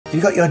You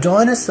got your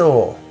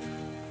dinosaur.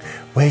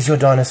 Where's your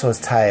dinosaur's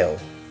tail?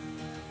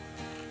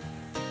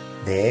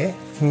 There.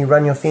 Can you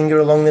run your finger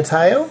along the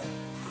tail?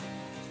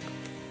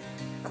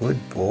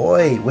 Good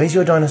boy. Where's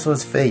your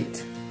dinosaur's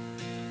feet?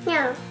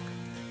 No.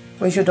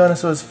 Where's your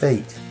dinosaur's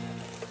feet?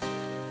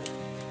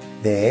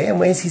 There. And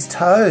where's his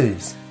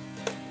toes?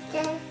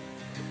 There.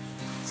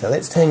 So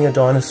let's turn your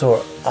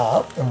dinosaur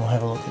up and we'll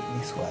have a look at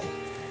this way.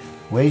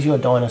 Where's your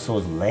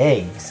dinosaur's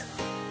legs?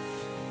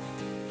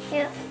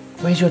 Here.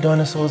 Where's your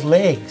dinosaur's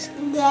legs?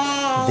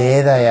 There.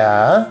 There they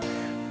are.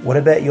 What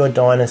about your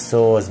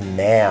dinosaur's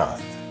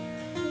mouth?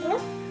 Here.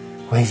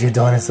 Where's your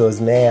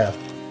dinosaur's mouth?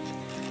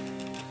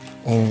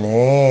 In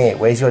there.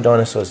 Where's your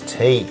dinosaur's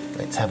teeth?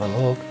 Let's have a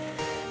look.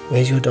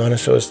 Where's your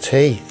dinosaur's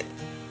teeth?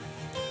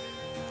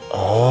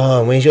 Oh,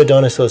 and where's your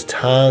dinosaur's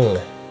tongue?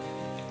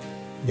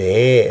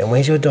 There. And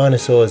where's your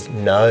dinosaur's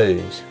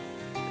nose?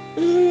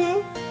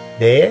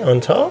 There,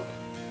 on top?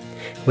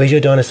 Where's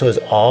your dinosaur's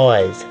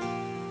eyes?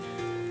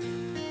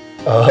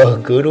 Oh,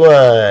 good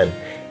one.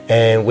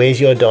 And where's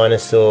your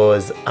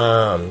dinosaur's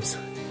arms?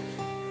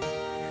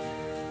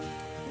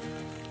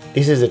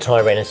 This is a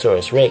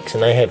Tyrannosaurus Rex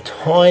and they have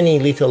tiny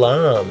little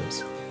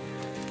arms.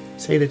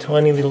 See the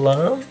tiny little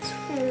arms?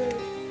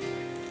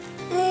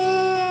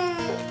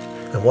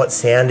 And what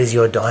sound does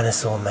your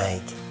dinosaur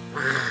make?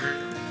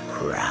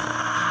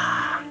 Rawr.